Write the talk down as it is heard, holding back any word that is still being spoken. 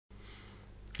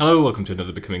Hello, welcome to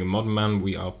another Becoming a Modern Man.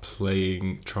 We are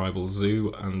playing Tribal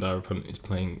Zoo and our opponent is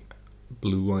playing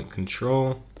Blue-White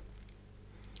Control.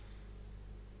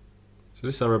 So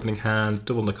this is our opening hand: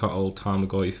 double Nacatl,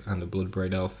 Tarmogoyf and a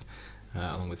Bloodbraid Elf,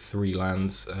 along with 3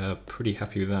 lands. Pretty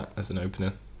happy with that as an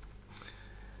opener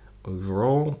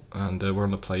overall, and we're on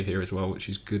the play here as well, which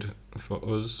is good for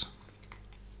us.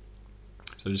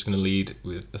 So I'm just going to lead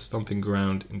with a Stomping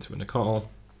Ground into a Nacatl.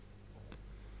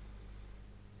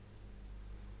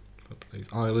 I'll play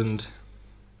this Island.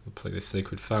 We'll play this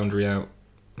Sacred Foundry out.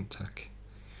 Attack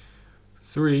for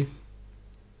 3.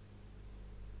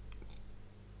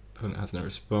 Opponent has no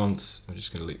response. I'm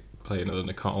just going to play another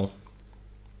Nacatl.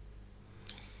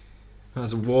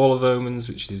 That's a Wall of Omens,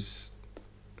 which is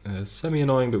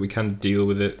semi-annoying, but we can deal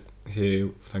with it here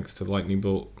thanks to Lightning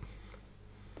Bolt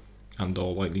and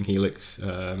or Lightning Helix.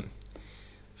 So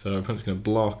our opponent's going to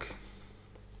block,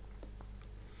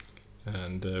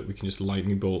 and we can just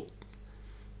Lightning Bolt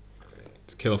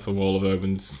to kill off the Wall of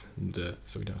Omens, and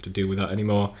so we don't have to deal with that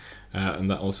anymore.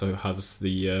 And that also has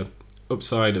the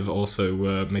upside of also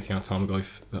making our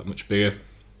Tarmogoyf that much bigger,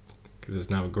 because there's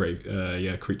now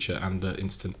a creature and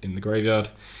instant in the graveyard.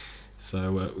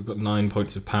 So we've got 9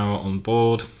 points of power on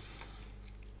board.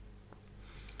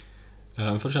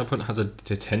 Unfortunately, our opponent has a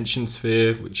Detention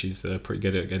Sphere, which is pretty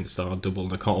good against our double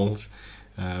Nacatls,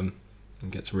 and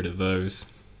gets rid of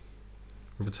those.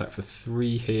 We'll attack for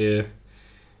 3 here.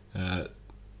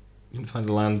 Didn't find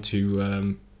the land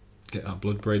to get our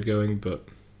Bloodbraid going, but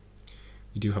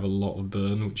we do have a lot of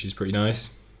burn, which is pretty nice.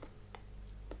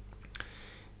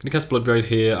 Gonna cast Bloodbraid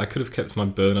here. I could have kept my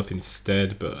burn up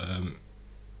instead, but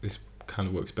this kind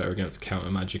of works better against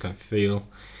counter magic, I feel.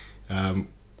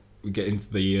 We get into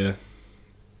the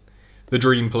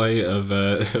dream play of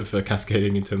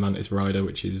cascading into Mantis Rider,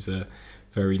 which is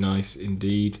very nice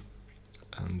indeed.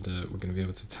 And we're going to be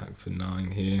able to attack for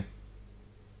 9 here.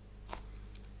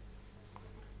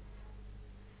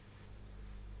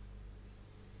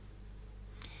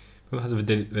 Well, it has a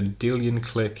Vendilion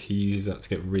Click. He uses that to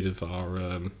get rid of our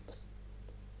I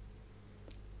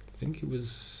think it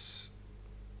was,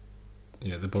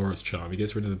 yeah, the Boros Charm. He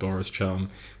gets rid of the Boros Charm.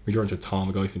 We draw into a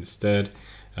Tarmogoyf instead,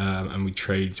 and we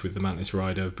trades with the Mantis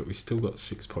Rider, but we still got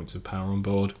 6 points of power on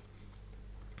board.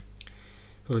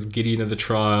 There's Gideon of the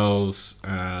Trials,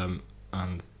 and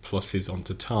pluses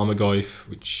onto Tarmogoyf,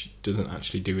 which doesn't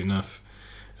actually do enough,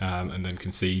 and then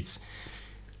concedes.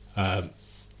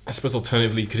 I suppose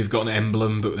alternatively could have got an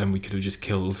Emblem, but then we could have just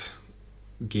killed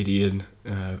Gideon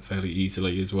fairly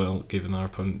easily as well, given our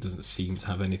opponent doesn't seem to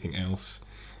have anything else.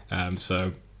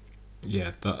 So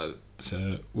yeah,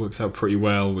 that worked out pretty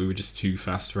well. We were just too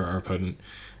fast for our opponent,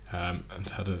 and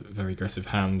had a very aggressive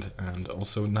hand, and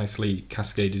also nicely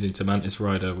cascaded into Mantis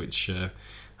Rider, which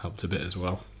helped a bit as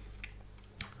well.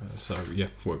 So yeah,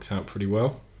 worked out pretty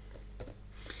well.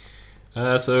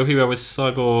 So here we are with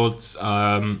sideboards.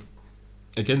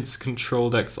 Against control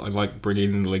decks, I like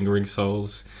bringing in Lingering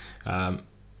Souls,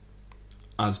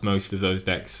 as most of those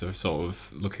decks are sort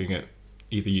of looking at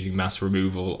either using mass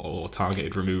removal or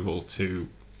targeted removal to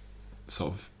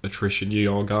sort of attrition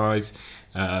your guys.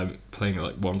 Playing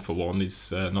like 1-for-1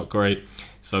 is not great,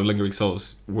 so Lingering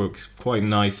Souls works quite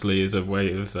nicely as a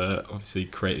way of obviously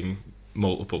creating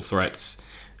multiple threats,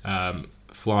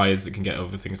 flyers that can get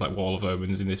over things like Wall of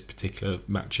Omens in this particular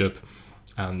matchup,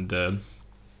 and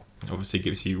obviously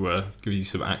gives you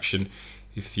some action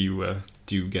if you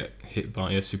do get hit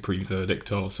by a Supreme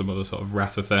Verdict or some other sort of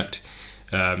Wrath effect.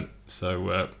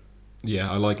 So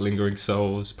yeah, I like Lingering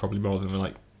Souls probably more than I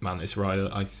like Mantis Rider,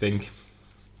 I think.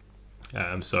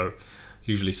 So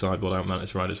usually sideboard out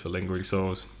Mantis Riders for Lingering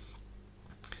Souls.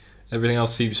 Everything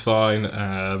else seems fine.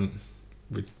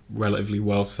 We're relatively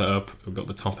well set up. We've got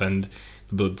the top end,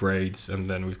 the Bloodbraids, and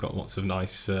then we've got lots of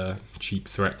nice cheap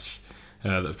threats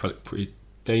that are probably pretty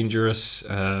dangerous.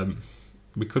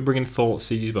 We could bring in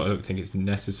Thoughtseizes, but I don't think it's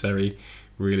necessary.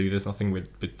 Really, there's nothing we're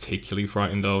particularly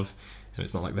frightened of, and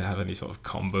it's not like they have any sort of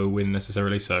combo win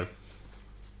necessarily. So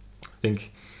I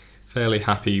think fairly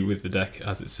happy with the deck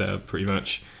as it's set up, pretty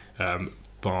much.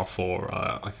 Bar for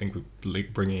I think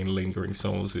bringing in Lingering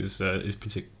Souls is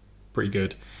pretty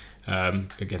good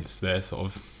against their sort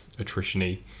of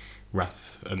attrition-y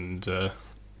Wrath and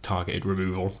targeted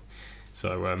removal.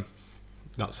 So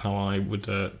that's how I would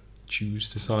choose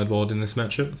to sideboard in this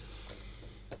matchup.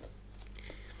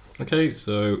 Okay,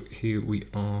 so here we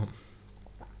are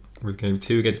with game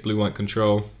 2 against Blue-White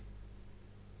Control.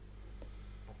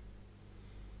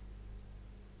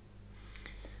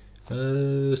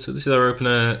 So this is our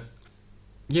opener.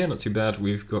 Yeah, not too bad.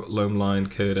 We've got Loam Lion,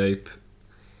 Curd Ape,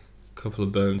 a couple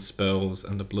of burn spells,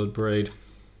 and a Bloodbraid.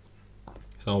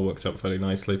 So it all works out fairly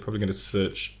nicely. Probably going to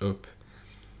search up.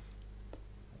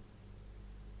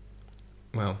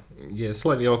 Well, yeah,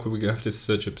 slightly awkward. We're going to have to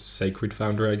search up Sacred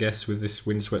Foundry, I guess, with this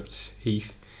Windswept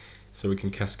Heath. So we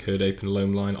can cast Kirdape and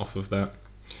Loamline off of that.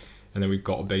 And then we've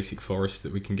got a basic forest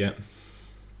that we can get.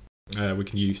 We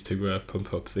can use to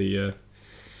pump up the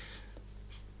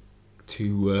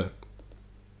two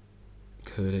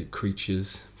Kirdape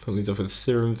creatures. Put these off with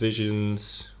Serum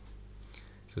Visions.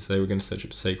 So say we're going to search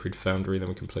up Sacred Foundry, then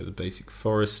we can play the basic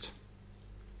forest.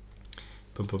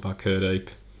 Pump up our Kirdape.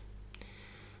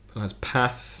 Put as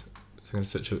Path. So we're going to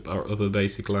search up our other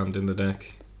basic land in the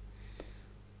deck,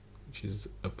 which is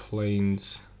a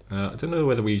Plains. I don't know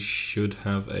whether we should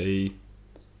have a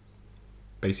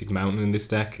basic mountain in this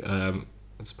deck.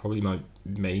 That's probably my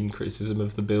main criticism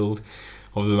of the build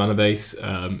of the mana base.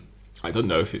 I don't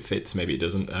know if it fits, maybe it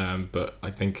doesn't, but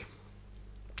I think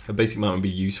a basic mountain would be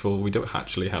useful. We don't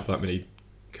actually have that many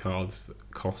cards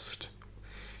that cost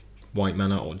white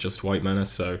mana or just white mana,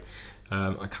 so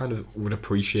I kind of would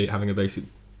appreciate having a basic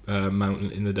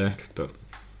mountain in the deck, but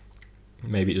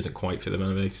maybe it doesn't quite fit the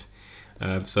mana base.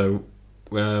 So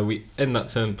we end that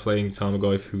turn playing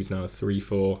Tarmogoyf, who's now a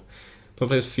 3/4.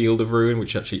 Plays Field of Ruin,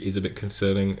 which actually is a bit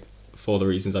concerning for the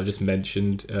reasons I just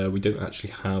mentioned. We don't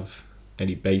actually have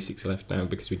any basics left now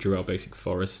because we drew our basic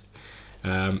forest,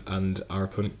 and our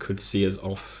opponent could see us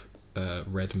off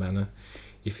red mana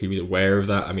if he was aware of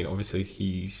that. I mean, obviously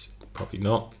he's probably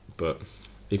not, but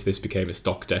if this became a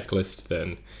stock deck list,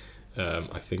 then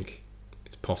I think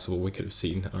it's possible we could have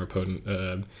seen our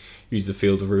opponent use the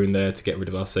Field of Ruin there to get rid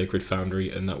of our Sacred Foundry,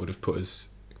 and that would have put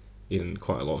us in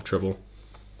quite a lot of trouble.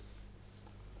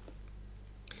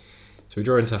 So we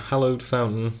draw into Hallowed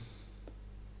Fountain,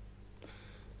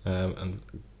 and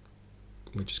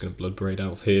we're just going to Bloodbraid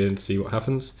Elf here and see what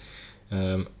happens.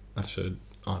 After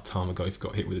our Tarmogoyf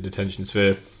got hit with a Detention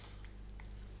Sphere.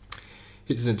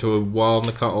 Hits us into a Wild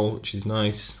Nacatl, which is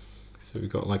nice. So we've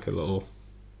got like a little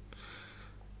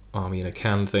army in a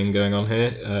can thing going on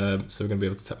here. So we're going to be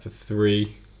able to tap for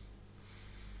 3.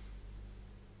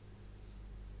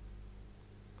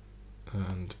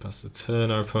 And pass the turn.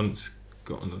 Our opponent's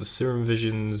got another Serum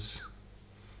Visions,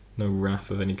 no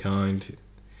Wrath of any kind.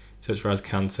 Search for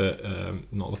Azcanta,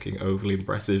 not looking overly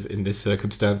impressive in this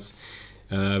circumstance.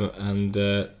 And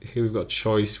here we've got a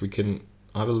choice. We can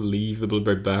either leave the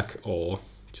Bloodbraid back or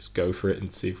just go for it and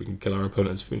see if we can kill our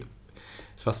opponent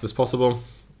as fast as possible,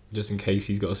 just in case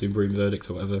he's got a Supreme Verdict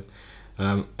or whatever.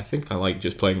 I think I like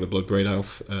just playing the Bloodbraid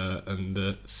Elf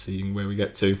and seeing where we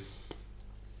get to.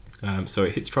 So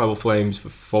it hits Tribal Flames for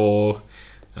 4.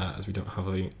 As we don't have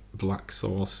a black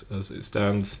source as it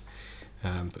stands,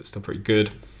 but it's still pretty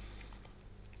good.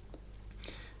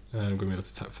 And I'm going to be able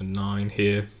to tap for 9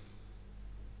 here.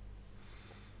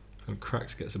 And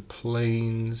Cracks gets a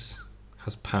Plains,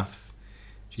 has Path,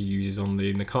 she uses on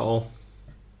the Nacatl.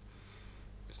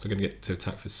 Still going to get to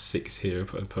attack for 6 here,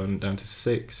 put an opponent down to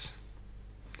 6.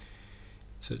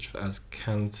 Search for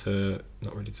Azcanta,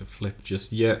 not ready to flip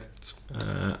just yet.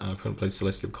 Our opponent plays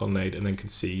Celestial Colonnade and then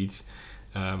concedes.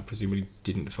 Presumably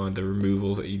didn't find the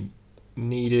removal that he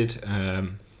needed,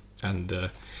 and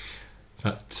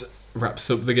that wraps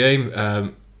up the game.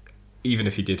 Even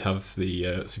if he did have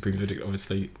the Supreme Verdict,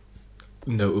 obviously,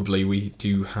 notably, we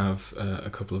do have a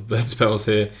couple of bird spells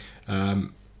here. As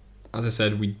I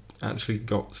said, we actually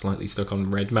got slightly stuck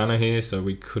on red mana here, so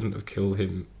we couldn't have killed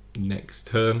him next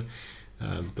turn,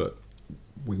 but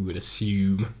we would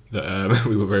assume that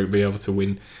we would be able to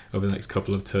win over the next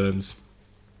couple of turns.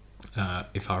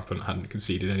 If our opponent hadn't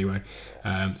conceded anyway.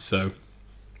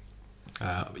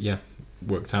 Yeah,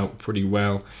 worked out pretty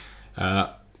well.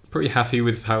 Pretty happy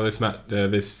with how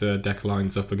this deck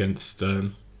lines up against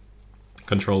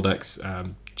control decks.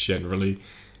 Generally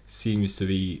seems to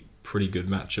be pretty good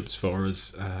matchups for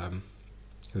us.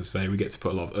 As I say, we get to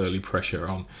put a lot of early pressure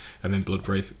on, and then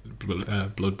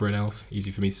Bloodbraid Elf,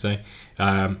 easy for me to say.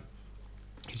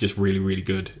 He's just really, really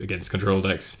good against control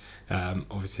decks.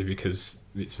 Obviously, because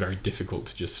it's very difficult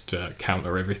to just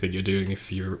counter everything you're doing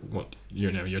if your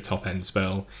top end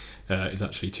spell is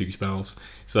actually 2 spells.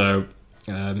 So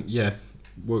yeah,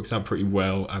 works out pretty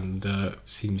well and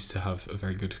seems to have a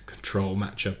very good control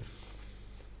matchup.